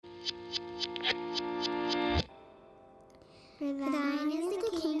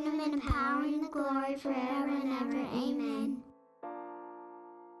glory forever and ever. Amen.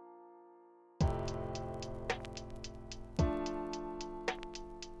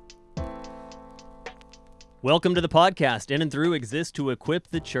 Welcome to the podcast. In and Through exists to equip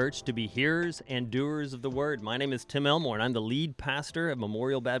the church to be hearers and doers of the word. My name is Tim Elmore, and I'm the lead pastor of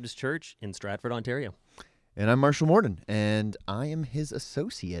Memorial Baptist Church in Stratford, Ontario. And I'm Marshall Morden, and I am his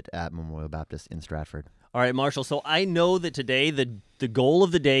associate at Memorial Baptist in Stratford. All right, Marshall, so I know that today the goal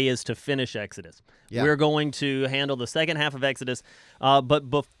of the day is to finish Exodus. Yeah. We're going to handle the second half of Exodus, but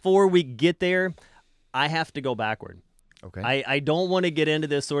before we get there, I have to go backward. Okay. I don't want to get into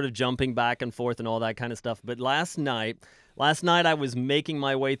this sort of jumping back and forth and all that kind of stuff, but last night I was making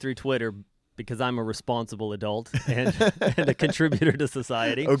my way through Twitter because I'm a responsible adult and a contributor to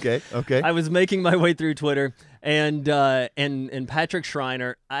society. Okay. I was making my way through Twitter, and Patrick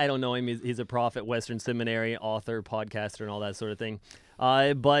Schreiner, I don't know him, he's a prof at Western Seminary, author, podcaster, and all that sort of thing.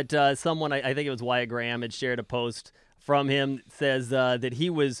 But someone, I think it was Wyatt Graham, had shared a post from him, says that he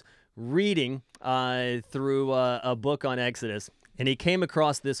was reading through a book on Exodus, and he came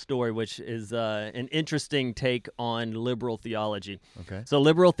across this story, which is an interesting take on liberal theology. Okay. So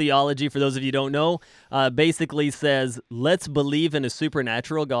liberal theology, for those of you who don't know, basically says, let's believe in a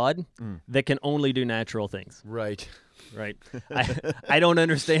supernatural God that can only do natural things. Right. Right. I don't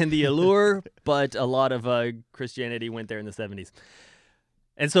understand the allure, but a lot of Christianity went there in the 70s.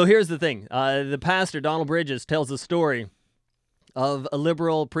 And so here's the thing. The pastor, Donald Bridges, tells a story of a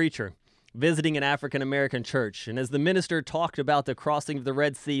liberal preacher visiting an African-American church. And as the minister talked about the crossing of the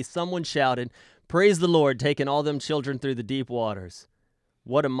Red Sea, someone shouted, "Praise the Lord, taking all them children through the deep waters.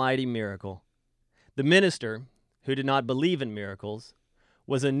 What a mighty miracle." The minister, who did not believe in miracles,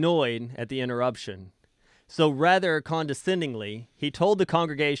 was annoyed at the interruption. So rather condescendingly, he told the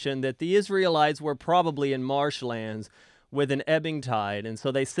congregation that the Israelites were probably in marshlands with an ebbing tide, and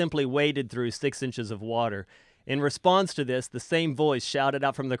so they simply waded through 6 inches of water. In response to this, the same voice shouted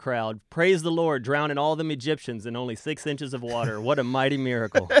out from the crowd, "Praise the Lord, drowning all them Egyptians in only 6 inches of water. What a mighty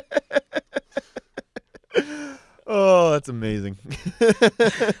miracle." Oh, that's amazing.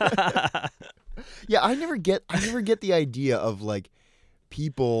 Yeah, I never get the idea of like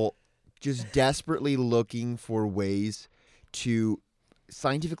people just desperately looking for ways to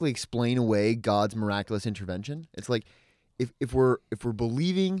scientifically explain away God's miraculous intervention. It's like if we're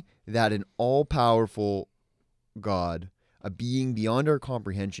believing that an all-powerful God, a being beyond our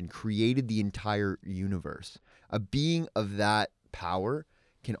comprehension, created the entire universe, a being of that power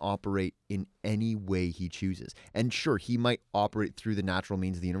can operate in any way he chooses. And sure, he might operate through the natural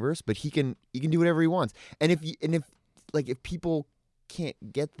means of the universe, but he can do whatever he wants. And if people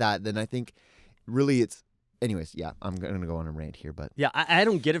can't get that, then I think really it's anyways, yeah, I'm going to go on a rant here, but Yeah, I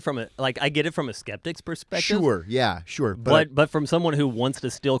don't get it from I get it from a skeptic's perspective. Sure. But from someone who wants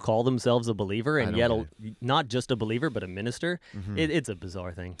to still call themselves a believer and yet get not just a believer but a minister, it's a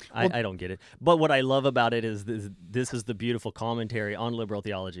bizarre thing. I don't get it. But what I love about it is this is the beautiful commentary on liberal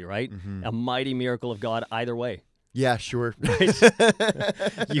theology, right? A mighty miracle of God either way. yeah, sure.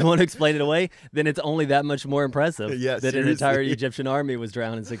 You want to explain it away? Then it's only that much more impressive Yeah, that an seriously. entire Egyptian army was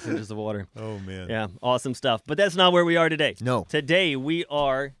drowned in 6 inches of water. Oh man. Yeah, awesome stuff. But that's not where we are today. No. Today we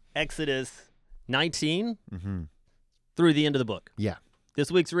are Exodus 19 through the end of the book. Yeah. This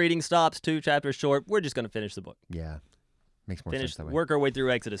week's reading stops 2 chapters short. We're just going to finish the book. Yeah. Makes more Finish, sense that way. work our way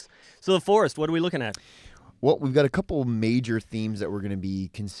through Exodus. So the forest, what are we looking at? Well, we've got a couple major themes that we're going to be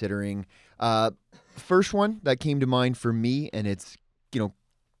considering. First one that came to mind for me, and it's,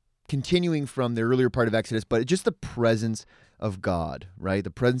 continuing from the earlier part of Exodus, but just the presence of God, right?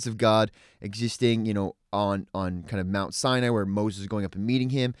 The presence of God existing, on kind of Mount Sinai where Moses is going up and meeting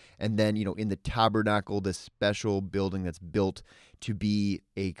him, and then, in the tabernacle, this special building that's built to be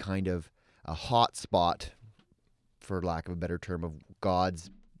a kind of a hot spot, for lack of a better term, of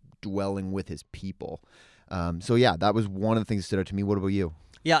God's dwelling with his people. So yeah, that was one of the things that stood out to me. What about you?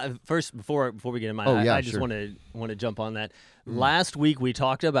 Yeah, first, before we get in mine, I just sure. want to jump on that. Last week we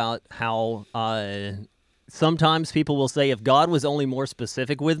talked about how sometimes people will say, if God was only more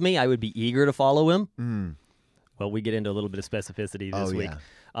specific with me, I would be eager to follow him. Well, we get into a little bit of specificity this week.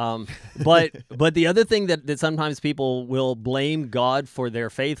 But the other thing that sometimes people will blame God for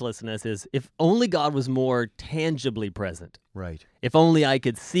their faithlessness is, if only God was more tangibly present. Right. If only I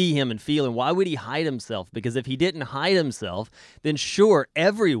could see him and feel him. Why would he hide himself? Because if he didn't hide himself, then sure,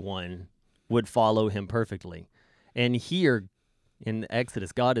 everyone would follow him perfectly. And here in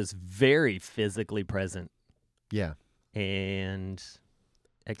Exodus, God is very physically present. Yeah. And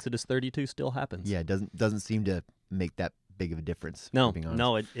Exodus 32 still happens. Yeah, it doesn't seem to make that big of a difference. No, to being honest.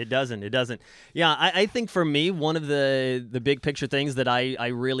 no, it doesn't. It doesn't. Yeah, I think for me, one of the big picture things that I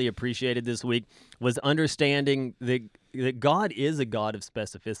really appreciated this week was understanding that God is a God of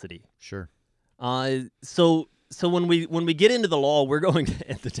specificity. Sure. So when we get into the law, we're going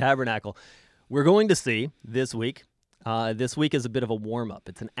at the tabernacle. We're going to see this week. This week is a bit of a warm up.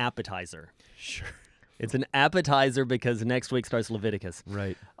 It's an appetizer. Sure. It's an appetizer because next week starts Leviticus.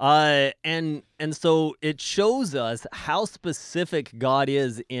 Right. And so it shows us how specific God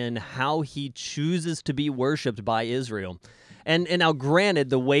is in how he chooses to be worshipped by Israel. And now, granted,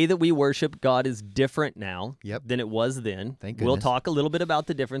 the way that we worship God is different now Yep. than it was then. Thank We'll goodness. talk a little bit about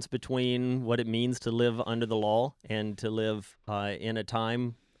the difference between what it means to live under the law and to live in a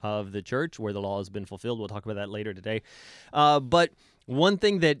time of the church where the law has been fulfilled. We'll talk about that later today. But one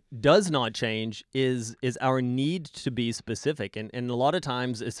thing that does not change is our need to be specific. And a lot of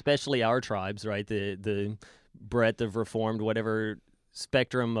times, especially our tribes, right, the breadth of Reformed, whatever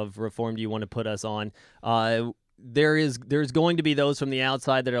spectrum of Reformed you want to put us on, there's going to be those from the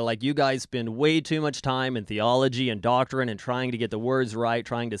outside that are like, you guys spend way too much time in theology and doctrine and trying to get the words right,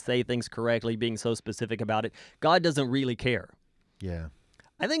 trying to say things correctly, being so specific about it. God doesn't really care. Yeah.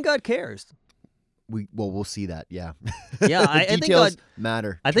 I think God cares. We'll see that. Yeah. Yeah, The I think details God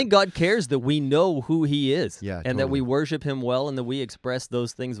matter. I think God cares that we know who he is, Yeah, and that we totally. worship him well, and that we express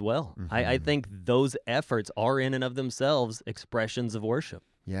those things well. I think those efforts are in and of themselves expressions of worship.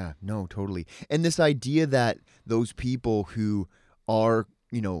 Yeah, no, totally. And this idea that those people who are,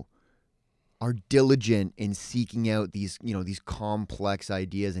 are diligent in seeking out these, these complex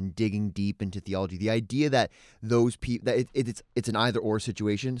ideas and digging deep into theology. The idea that those people, that it's an either or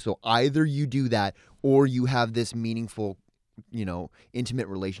situation. So either you do that or you have this meaningful, intimate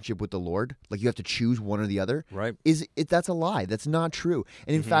relationship with the Lord. Like you have to choose one or the other. Right. That's a lie. That's not true.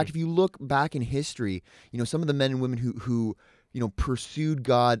 And in fact, if you look back in history, some of the men and women who pursued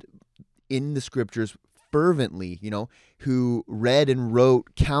God in the scriptures fervently, who read and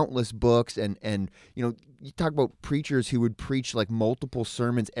wrote countless books and you talk about preachers who would preach like multiple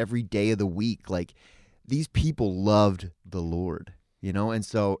sermons every day of the week. Like these people loved the Lord, and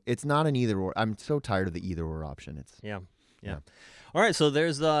so it's not an either or. I'm so tired of the either or option. It's Yeah. All right, so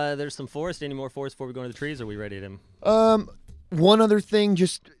there's some forest. Any more forest before we go into the trees? Or are we ready to? One other thing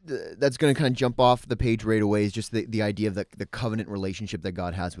just that's going to kind of jump off the page right away is just the idea of the covenant relationship that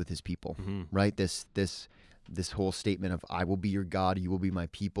God has with his people, right? This whole statement of I will be your God, you will be my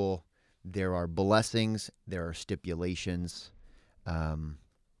people. There are blessings, there are stipulations. And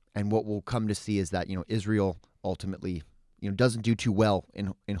what we'll come to see is that, Israel ultimately, doesn't do too well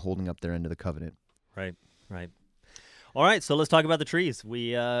in holding up their end of the covenant. Right. All right, so let's talk about the trees.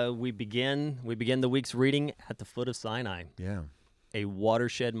 We begin the week's reading at the foot of Sinai. Yeah. A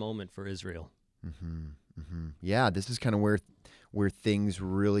watershed moment for Israel. Yeah, this is kind of where things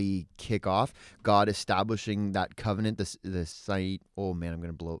really kick off. God establishing that covenant, the site. Oh man, I'm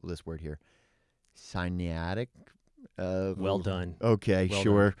going to blow this word here. Sinaitic. Well done. Okay, Well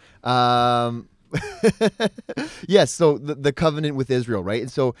sure. Yes, so the covenant with Israel, right? And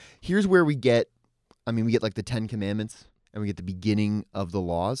so here's where we get like the 10 Commandments, and we get the beginning of the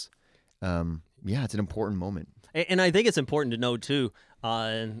laws. Yeah, it's an important moment. And I think it's important to know, too,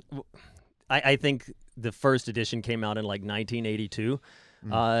 I think the first edition came out in like 1982,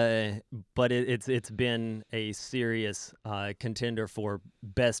 but it's been a serious contender for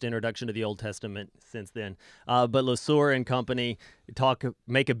best introduction to the Old Testament since then. But Lesueur and company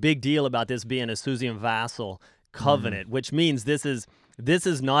make a big deal about this being a suzerain vassal covenant, which means this is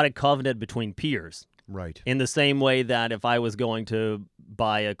not a covenant between peers. Right. In the same way that if I was going to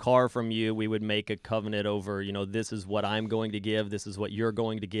buy a car from you, we would make a covenant over, this is what I'm going to give, this is what you're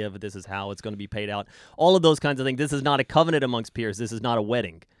going to give, this is how it's going to be paid out. All of those kinds of things. This is not a covenant amongst peers. This is not a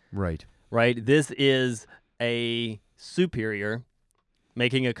wedding. Right. Right? This is a superior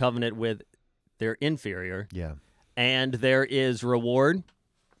making a covenant with their inferior. Yeah. And there is reward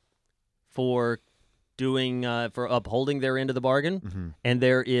for for upholding their end of the bargain, and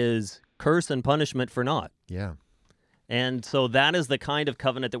there is curse and punishment for not. Yeah. And so that is the kind of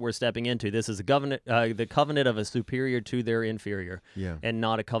covenant that we're stepping into. This is the covenant of a superior to their inferior, and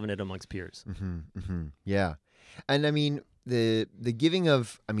not a covenant amongst peers. Yeah. And the giving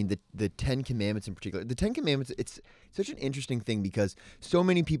of, the 10 Commandments in particular, the 10 Commandments, it's such an interesting thing because so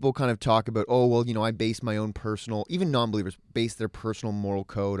many people kind of talk about, I base my own personal, even non-believers base their personal moral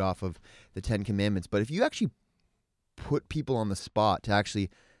code off of the 10 Commandments. But if you actually put people on the spot to actually,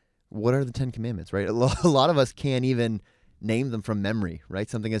 what are the 10 Commandments, right? A lot of us can't even name them from memory, right?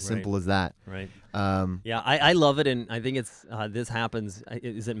 Something as Right. simple as that. Right. Um, Yeah, I love it, and I think it's this happens.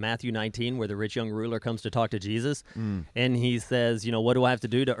 Is it Matthew 19 where the rich young ruler comes to talk to Jesus, and he says, what do I have to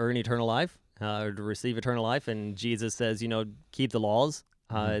do to earn eternal life, or to receive eternal life? And Jesus says, keep the laws.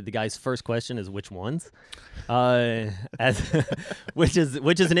 The guy's first question is which ones, as which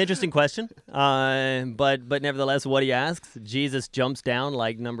is an interesting question. But nevertheless, what he asks, Jesus jumps down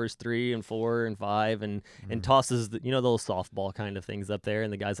like numbers 3 and 4 and 5, and tosses the little softball kind of things up there,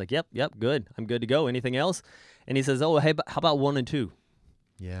 and the guy's like, yep, good, I'm good to go. Anything else? And he says, oh, hey, how about 1 and 2?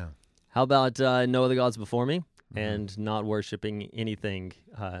 yeah. How about no other gods before me, and not worshiping anything,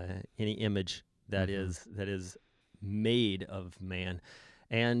 any image that is made of man.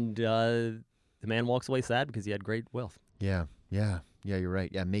 And the man walks away sad because he had great wealth. Yeah. You're right.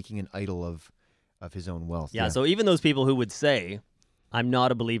 Yeah, making an idol of his own wealth. Yeah, so even those people who would say, I'm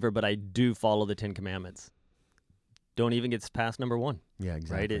not a believer, but I do follow the 10 Commandments, don't even get past number 1. Yeah,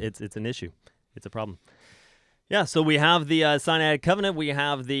 exactly. Right? It's an issue. It's a problem. Yeah, so we have the Sinaitic Covenant. We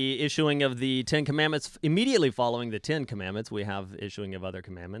have the issuing of the 10 Commandments. Immediately following the 10 Commandments, we have issuing of other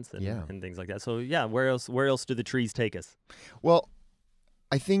commandments and things like that. So yeah, where else do the trees take us? Well,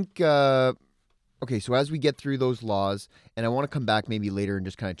 I think, okay, so as we get through those laws, and I want to come back maybe later and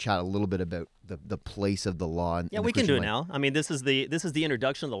just kind of chat a little bit about the place of the law. In the We can do Christian it life. now. I mean, this is the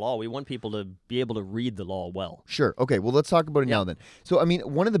introduction of the law. We want people to be able to read the law well. Sure. Okay, well, let's talk about it now then. So, I mean,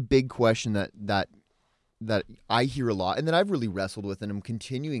 one of the big questions that I hear a lot and that I've really wrestled with and I'm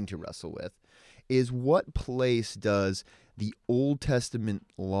continuing to wrestle with is what place does the Old Testament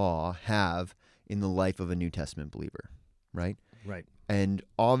law have in the life of a New Testament believer, right? Right. And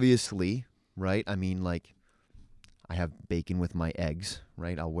obviously, right, I mean, like, I have bacon with my eggs,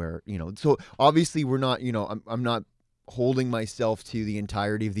 right? I'll wear, so obviously we're not, I'm not holding myself to the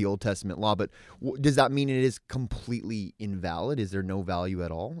entirety of the Old Testament law, but does that mean it is completely invalid? Is there no value at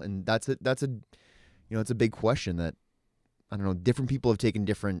all? And that's a it's a big question that, I don't know, different people have taken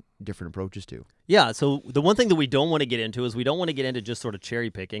different approaches to. Yeah, so the one thing that we don't want to get into is we don't want to get into just sort of cherry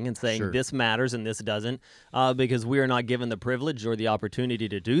picking and saying Sure. this matters and this doesn't, because we are not given the privilege or the opportunity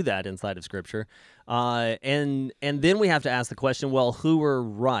to do that inside of Scripture. And then we have to ask the question, well, who are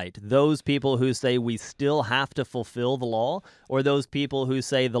right? Those people who say we still have to fulfill the law, or those people who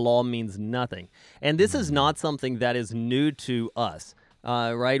say the law means nothing? And this is not something that is new to us.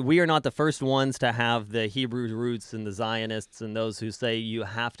 Right? We are not the first ones to have the Hebrew roots and the Zionists and those who say you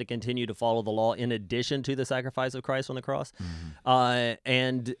have to continue to follow the law in addition to the sacrifice of Christ on the cross.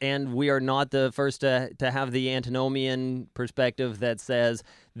 And we are not the first to have the antinomian perspective that says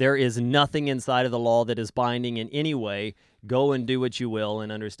there is nothing inside of the law that is binding in any way. Go and do what you will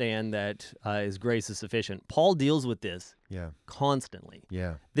and understand that His grace is sufficient. Paul deals with this constantly.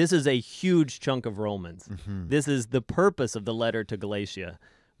 Yeah. This is a huge chunk of Romans. This is the purpose of the letter to Galatia,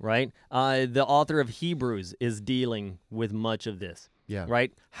 right? The author of Hebrews is dealing with much of this,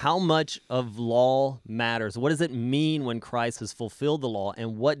 right? How much of law matters? What does it mean when Christ has fulfilled the law?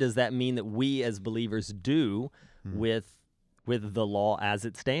 And what does that mean that we as believers do with the law as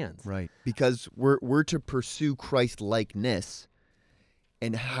it stands? Right. Because we're to pursue Christ-likeness,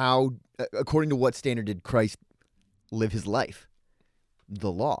 and how, according to what standard did Christ live his life? The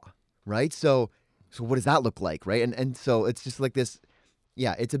law, right? So what does that look like, right? And so it's just like this.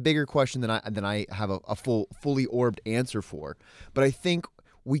 Yeah, it's a bigger question than I have a fully orbed answer for. But I think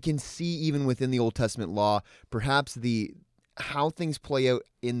we can see even within the Old Testament law, perhaps how things play out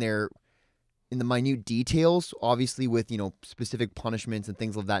in the minute details, obviously with, specific punishments and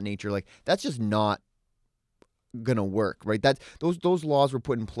things of that nature. Like, that's just not gonna work, right? Those laws were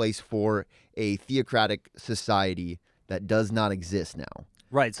put in place for a theocratic society that does not exist now.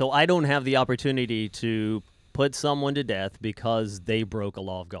 Right. So I don't have the opportunity to put someone to death because they broke a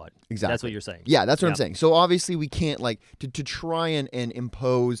law of God. Exactly. That's what you're saying. Yeah, that's what I'm saying. So obviously we can't, like, to try and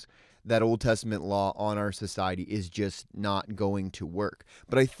impose that Old Testament law on our society is just not going to work.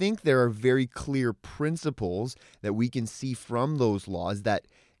 But I think there are very clear principles that we can see from those laws that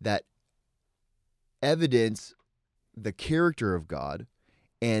evidence the character of God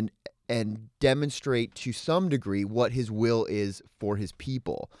and demonstrate to some degree what His will is for His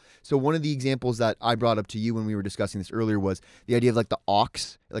people. So one of the examples that I brought up to you when we were discussing this earlier was the idea of, like, the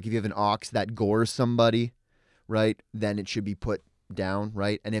ox. Like, if you have an ox that gores somebody, right, then it should be put down,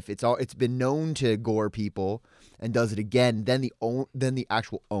 right? And if it's been known to gore people and does it again, then the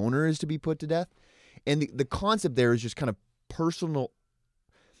actual owner is to be put to death. And the concept there is just kind of personal,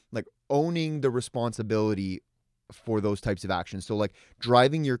 like, owning the responsibility for those types of actions. So, like,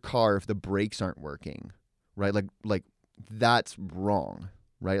 driving your car if the brakes aren't working, right? Like that's wrong,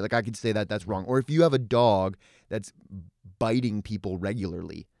 right? Like, I could say that that's wrong. Or if you have a dog that's biting people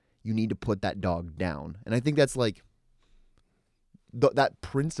regularly, you need to put that dog down. And I think that's like that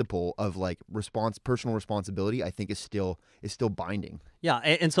principle of like personal responsibility, I think is still binding. Yeah,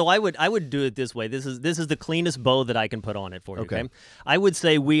 and so I would do it this way. This is the cleanest bow that I can put on it for you. Okay, I would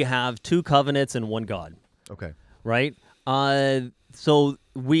say we have 2 covenants and 1 God. Okay. Right. So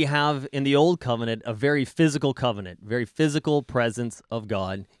we have in the old covenant a very physical covenant, very physical presence of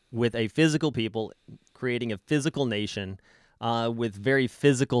God with a physical people, creating a physical nation with very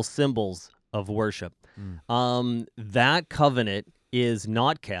physical symbols of worship. That covenant is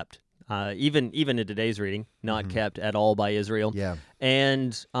not kept, even in today's reading, not kept at all by Israel. Yeah.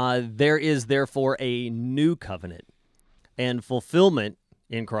 And there is therefore a new covenant, and fulfillment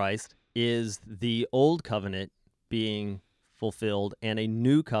in Christ is the old covenant being fulfilled and a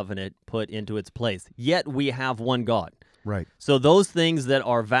new covenant put into its place. Yet we have one God. Right. So those things that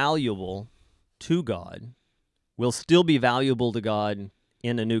are valuable to God will still be valuable to God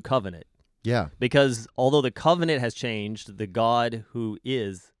in a new covenant. Yeah. Because although the covenant has changed, the God who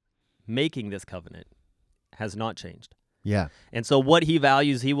is making this covenant has not changed. Yeah. And so what he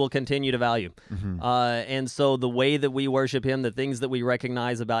values, he will continue to value. And so the way that we worship him, the things that we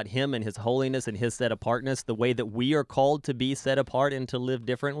recognize about him and his holiness and his set apartness, the way that we are called to be set apart and to live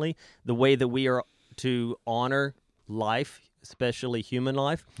differently, the way that we are to honor life, especially human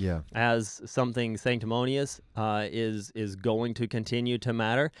life, as something sanctimonious, is going to continue to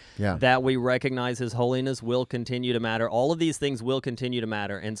matter. Yeah. That we recognize his holiness will continue to matter. All of these things will continue to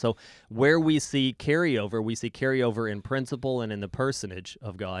matter. And so where we see carryover in principle and in the personage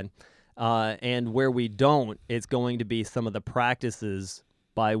of God. And where we don't, it's going to be some of the practices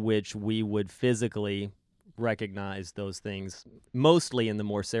by which we would physically recognize those things, mostly in the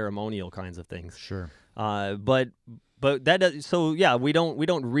more ceremonial kinds of things. Sure. But that does, so yeah, we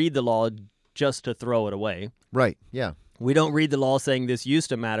don't read the law just to throw it away. Right. Yeah. We don't read the law saying this used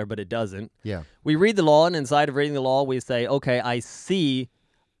to matter, but it doesn't. Yeah. We read the law, and inside of reading the law, we say, okay, I see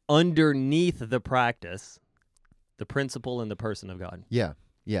underneath the practice the principle and the person of God. Yeah.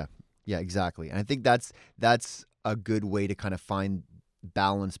 Yeah. Yeah. Exactly. And I think that's a good way to kind of find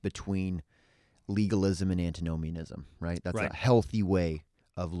balance between legalism and antinomianism. Right. That's Right. a healthy way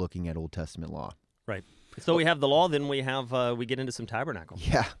of looking at Old Testament law. Right. So we have the law, then we have we get into some tabernacle.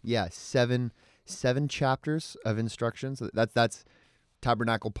 Yeah, seven chapters of instructions. That's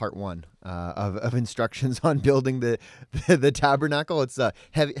tabernacle part 1 of instructions on building the tabernacle. It's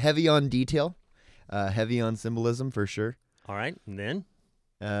heavy on detail, heavy on symbolism for sure. All right, and then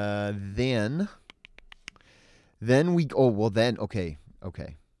then we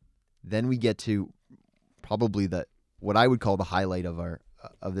then we get to probably what I would call the highlight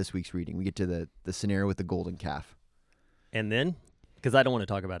of this week's reading. We get to the scenario with the golden calf. And then, because I don't want to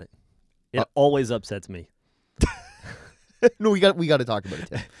talk about it. It always upsets me. No, we got to talk about it,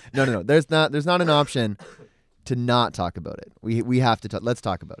 Tim. No. There's not an option to not talk about it. We have to talk. Let's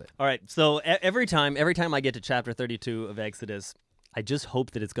talk about it. All right. So every time I get to chapter 32 of Exodus, I just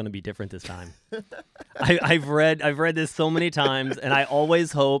hope that it's going to be different this time. I've read this so many times, and I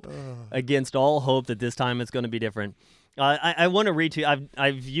always hope against all hope that this time it's going to be different. I want to read to you.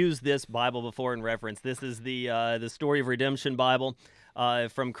 I've used this Bible before in reference. This is the Story of Redemption Bible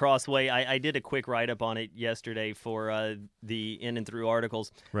from Crossway. I did a quick write-up on it yesterday for the In and Through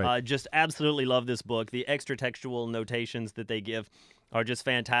articles. Right. Just absolutely love this book. The extra textual notations that they give are just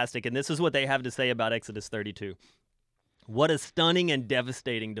fantastic. And this is what they have to say about Exodus 32. What a stunning and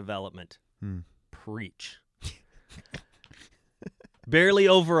devastating development. Preach. Barely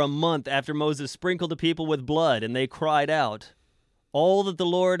over a month after Moses sprinkled the people with blood, and they cried out, "All that the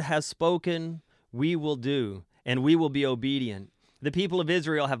Lord has spoken, we will do, and we will be obedient." The people of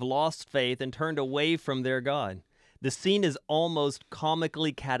Israel have lost faith and turned away from their God. The scene is almost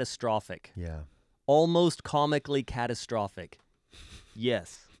comically catastrophic. Yeah. Almost comically catastrophic.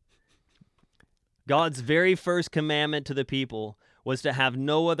 Yes. God's very first commandment to the people was to have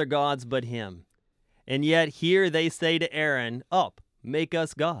no other gods but him. And yet here they say to Aaron, "Up, make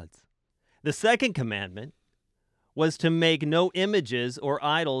us gods." The second commandment was to make no images or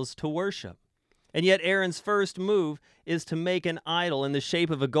idols to worship. And yet Aaron's first move is to make an idol in the shape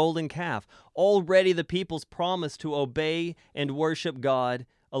of a golden calf. Already the people's promise to obey and worship God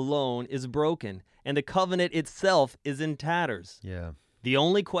alone is broken, and the covenant itself is in tatters. Yeah. The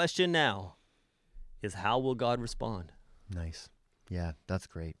only question now is, how will God respond? Nice. Yeah, that's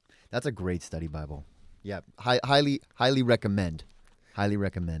great. That's a great study Bible. Yeah, highly recommend. Highly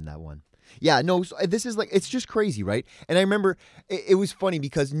recommend that one. Yeah, no, so this is it's just crazy, right? And I remember it was funny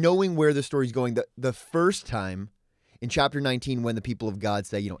because knowing where the story's going, the first time in chapter 19 when the people of God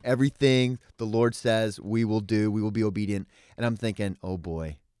say, everything the Lord says we will do, we will be obedient. And I'm thinking, oh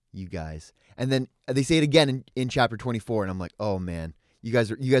boy, you guys. And then they say it again in chapter 24, and I'm like, oh man, you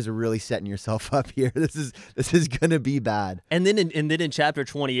guys are really setting yourself up here. This is gonna be bad. And then in chapter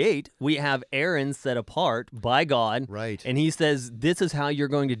 28, we have Aaron set apart by God. Right. And he says, this is how you're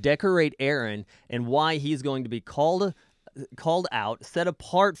going to decorate Aaron and why he's going to be called out, set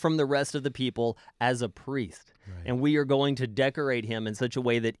apart from the rest of the people as a priest. Right. And we are going to decorate him in such a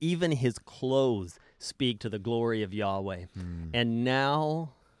way that even his clothes speak to the glory of Yahweh. And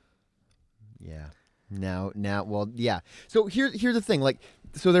now... Yeah. Now, well, yeah. So here's the thing,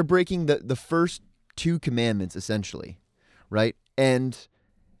 so they're breaking the first two commandments essentially, right? And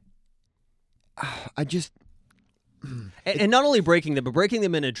I just, and not only breaking them, but breaking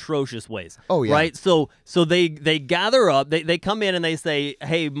them in atrocious ways. Oh yeah. Right. So they gather up. They come in and they say,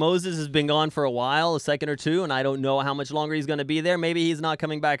 "Hey, Moses has been gone for a while, a second or two, and I don't know how much longer he's going to be there. Maybe he's not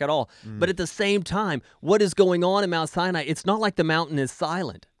coming back at all." But at the same time, what is going on in Mount Sinai? It's not like the mountain is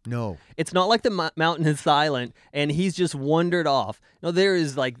silent. no. It's not like the mountain is silent and he's just wandered off. No, there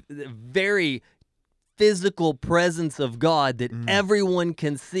is like very physical presence of God that everyone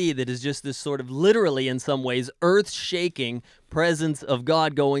can see, that is just this sort of literally in some ways earth-shaking presence of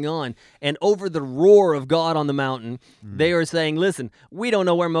God going on. And over the roar of God on the mountain, they are saying, listen, we don't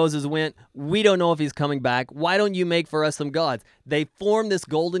know where Moses went. We don't know if he's coming back. Why don't you make for us some gods? They form this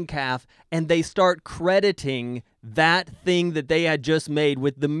golden calf and they start crediting that thing that they had just made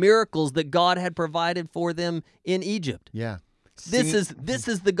with the miracles that God had provided for them in Egypt. Yeah. This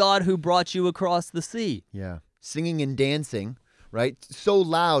is the God who brought you across the sea. Yeah. Singing and dancing, right? So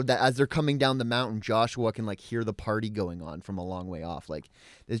loud that as they're coming down the mountain, Joshua can hear the party going on from a long way off.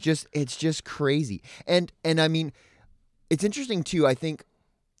 It's just crazy. And I mean, it's interesting too. I think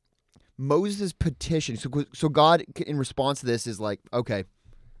Moses' petition. So God in response to this is like, okay,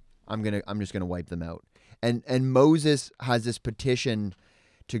 I'm just gonna wipe them out. And Moses has this petition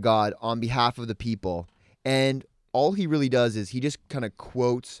to God on behalf of the people, and all he really does is he just kind of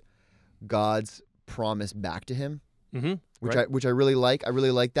quotes God's promise back to him, which I really like. I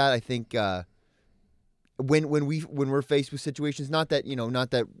really like that. I think when we're faced with situations, not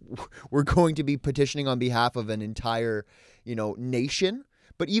that we're going to be petitioning on behalf of an entire nation,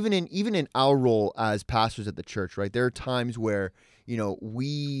 but even in our role as pastors at the church, right? There are times where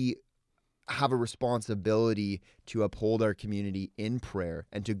we have a responsibility to uphold our community in prayer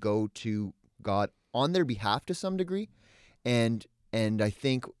and to go to God on their behalf to some degree. And I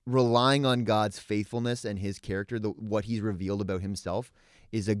think relying on God's faithfulness and his character, what he's revealed about himself,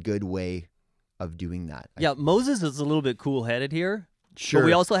 is a good way of doing that. Yeah, Moses is a little bit cool-headed here. Sure. But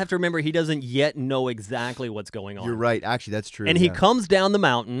we also have to remember he doesn't yet know exactly what's going on. You're right. Actually, that's true. And he comes down the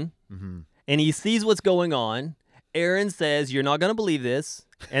mountain Mhm. and he sees what's going on. Aaron says, you're not going to believe this.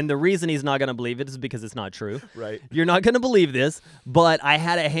 And the reason he's not going to believe it is because it's not true. Right. You're not going to believe this, but I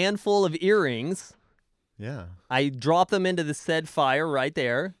had a handful of earrings. Yeah. I dropped them into the said fire right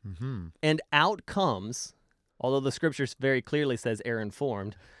there. Mm-hmm. And out comes, although the scripture very clearly says Aaron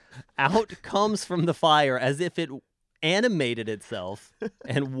formed, out comes from the fire as if it animated itself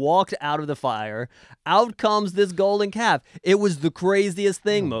and walked out of the fire. Out comes this golden calf. It was the craziest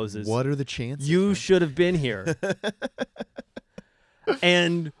thing, Moses. What are the chances? You should have been here.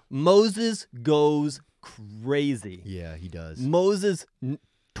 And Moses goes crazy. Yeah, he does. Moses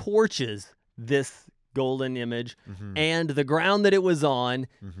torches this golden image, and the ground that it was on,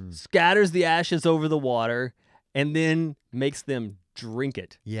 scatters the ashes over the water, and then makes them drink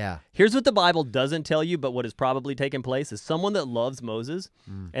it. Yeah. Here's what the Bible doesn't tell you, but what has probably taken place is someone that loves Moses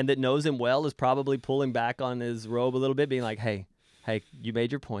and that knows him well is probably pulling back on his robe a little bit, being like, hey, you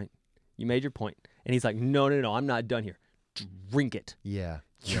made your point. You made your point. And he's like, no, I'm not done here. Drink it. Yeah.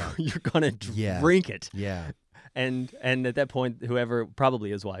 You're going to drink it. Yeah. And at that point, whoever,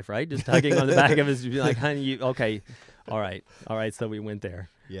 probably his wife, right? Just tugging on the back of his, like, honey, okay, all right. So we went there.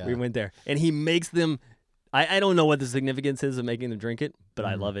 Yeah. We went there. And he makes them, I don't know what the significance is of making them drink it, but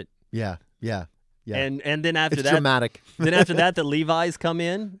I love it. Yeah. And then after It's that, dramatic. then after that, the Levites come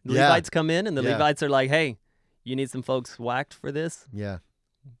in. The Yeah. Levites come in, and the Yeah. Levites are like, hey, you need some folks whacked for this? Yeah.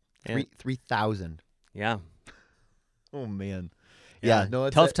 And- 3,000. Yeah. Oh man. Yeah. No,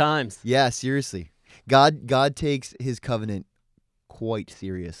 it's Tough times. Yeah, seriously. God takes his covenant quite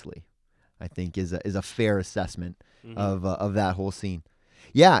seriously, I think is a fair assessment of that whole scene.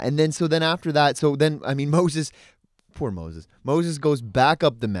 Yeah, and then after that, I mean poor Moses. Moses goes back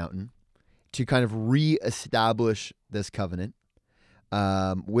up the mountain to kind of reestablish this covenant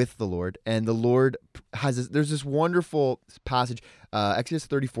with the Lord, and the Lord has there's this wonderful passage, Exodus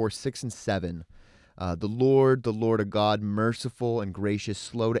 34, 6 and 7. The Lord a God, merciful and gracious,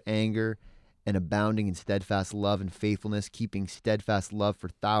 slow to anger, and abounding in steadfast love and faithfulness, keeping steadfast love for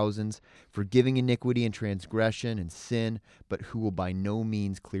thousands, forgiving iniquity and transgression and sin, but who will by no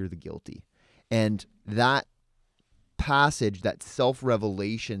means clear the guilty. And that passage, that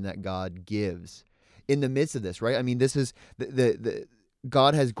self-revelation that God gives in the midst of this, right? I mean, this is the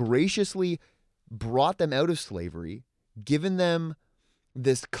God has graciously brought them out of slavery, given them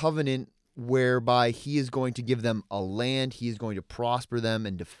this covenant whereby he is going to give them a land, he is going to prosper them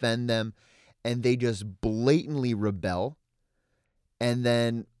and defend them, and they just blatantly rebel. And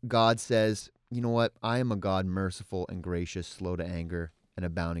then God says, you know what? I am a God merciful and gracious, slow to anger, and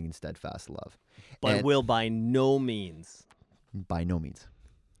abounding in steadfast love. But And will by no means by no means.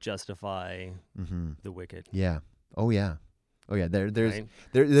 justify Mm-hmm. the wicked. Yeah. Oh yeah. Oh yeah. There's Right?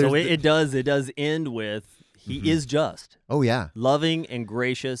 there's So it does end with he Mhm. is just, oh yeah. loving and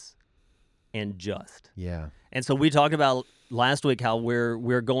gracious and just. Yeah. And so we talked about last week how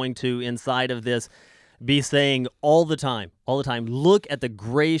we're going to, inside of this, be saying all the time, look at the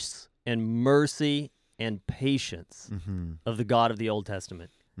grace and mercy and patience Mm-hmm. of the God of the Old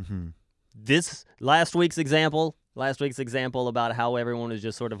Testament. Mm-hmm. This last week's example about how everyone was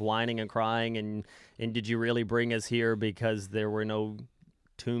just sort of whining and crying and did you really bring us here because there were no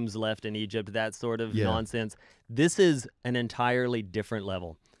tombs left in Egypt, that sort of Yeah. nonsense. This is an entirely different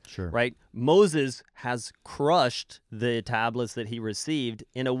level. Sure. Right? Moses has crushed the tablets that he received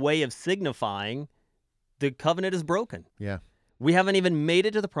in a way of signifying the covenant is broken. Yeah. We haven't even made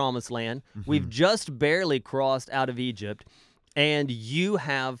it to the promised land. We've just barely crossed out of Egypt, and you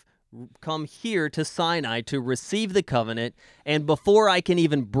have come here to Sinai to receive the covenant, and before I can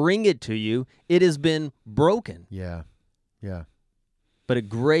even bring it to you, it has been broken. Yeah. Yeah. But a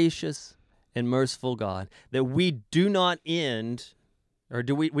gracious and merciful God, that we do not end, or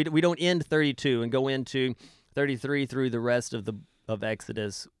do we don't end 32 and go into 33 through the rest of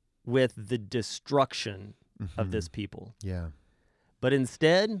Exodus with the destruction of this people. Yeah. But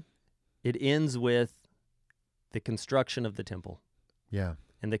instead, it ends with the construction of the temple Yeah.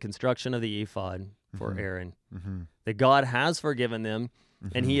 and the construction of the ephod for Aaron. Mm-hmm. That God has forgiven them,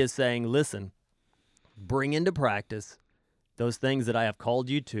 and he is saying, listen, bring into practice those things that I have called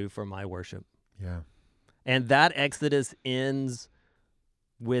you to for my worship. Yeah. And that Exodus ends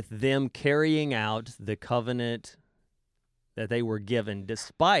with them carrying out the covenant that they were given,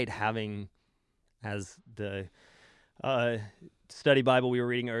 despite having, as the study Bible we were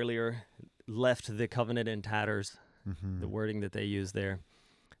reading earlier, left the covenant in tatters, the wording that they use there.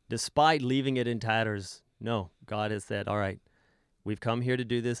 Despite leaving it in tatters, no, God has said, all right, we've come here to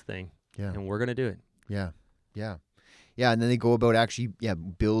do this thing, Yeah. and we're going to do it. Yeah. Yeah. Yeah. And then they go about actually,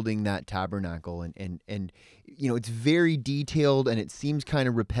 building that tabernacle and it's very detailed and it seems kind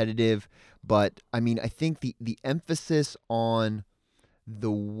of repetitive, but I mean, I think the emphasis on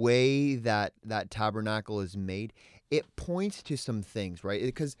the way that tabernacle is made, it points to some things, right?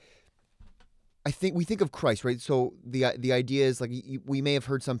 Because I think we think of Christ, right? So the idea is like we may have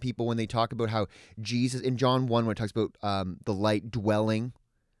heard some people when they talk about how Jesus in John 1 when it talks about the light dwelling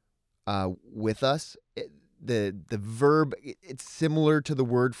with us, the verb it's similar to the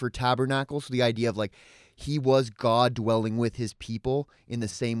word for tabernacle. So the idea of like he was God dwelling with his people in the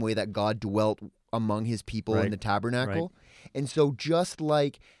same way that God dwelt among his people in the tabernacle. Right. And so just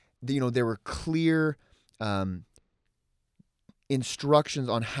like there were clear instructions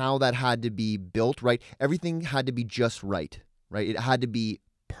on how that had to be built, right? Everything had to be just right? It had to be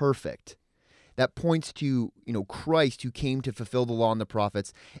perfect. That points to, Christ who came to fulfill the law and the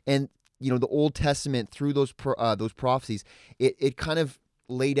prophets. And, the Old Testament through those prophecies, it kind of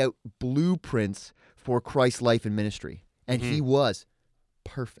laid out blueprints for Christ's life and ministry. And he was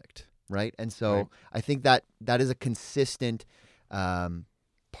perfect, right? And so I think that is a consistent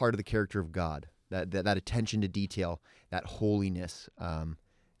part of the character of God. That attention to detail, that holiness,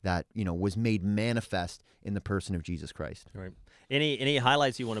 that was made manifest in the person of Jesus Christ. Right. Any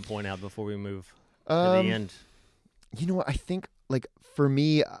highlights you want to point out before we move to the end? You know what? I think for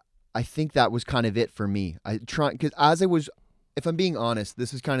me, I think that was kind of it for me. Because if I'm being honest,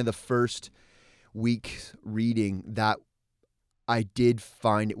 this is kind of the first week's reading that I did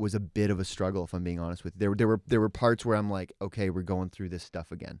find it was a bit of a struggle. If I'm being honest with you, there were parts where I'm like, okay, we're going through this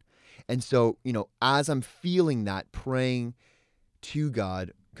stuff again. And so, as I'm feeling that, praying to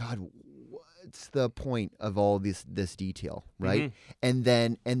God, what's the point of all this detail, right? And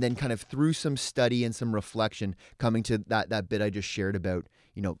then kind of through some study and some reflection, coming to that bit I just shared about,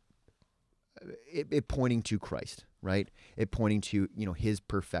 it pointing to Christ, right? It pointing to, his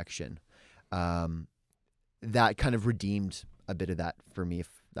perfection. That kind of redeemed a bit of that for me,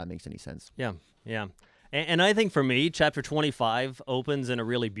 that makes any sense. Yeah, yeah. And I think for me, chapter 25 opens in a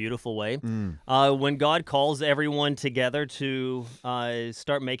really beautiful way. When God calls everyone together to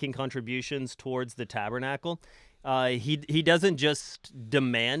start making contributions towards the tabernacle, he doesn't just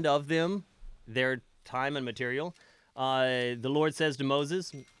demand of them their time and material. The Lord says to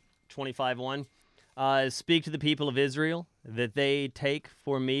Moses, 25:1, speak to the people of Israel that they take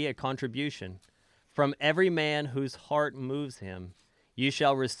for me a contribution. From every man whose heart moves him, you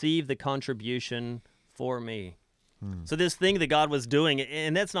shall receive the contribution for me. So this thing that God was doing,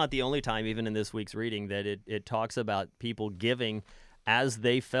 and that's not the only time, even in this week's reading, that it talks about people giving as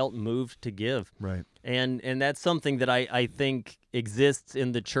they felt moved to give. Right. And that's something that I think exists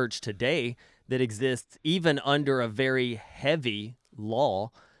in the church today, that exists even under a very heavy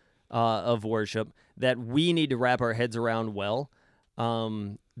law of worship, that we need to wrap our heads around well,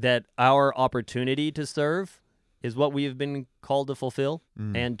 that our opportunity to serve is what we have been called to fulfill,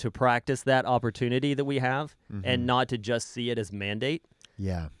 and to practice that opportunity that we have, and not to just see it as mandate,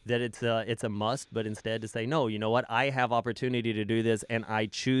 Yeah. that it's a must, but instead to say, no, you know what, I have opportunity to do this, and I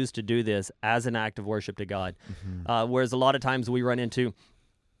choose to do this as an act of worship to God. Whereas a lot of times we run into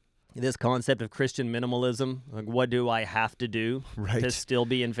this concept of Christian minimalism, like what do I have to do Right. to still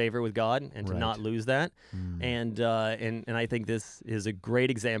be in favor with God and to Right. not lose that? And I think this is a great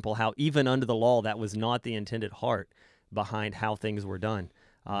example how even under the law, that was not the intended heart behind how things were done.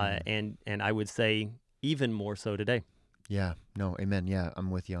 And I would say even more so today. Yeah. No, amen. Yeah, I'm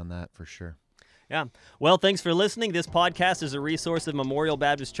with you on that for sure. Yeah. Well, thanks for listening. This podcast is a resource of Memorial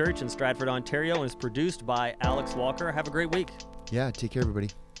Baptist Church in Stratford, Ontario, and is produced by Alex Walker. Have a great week. Yeah, take care, everybody.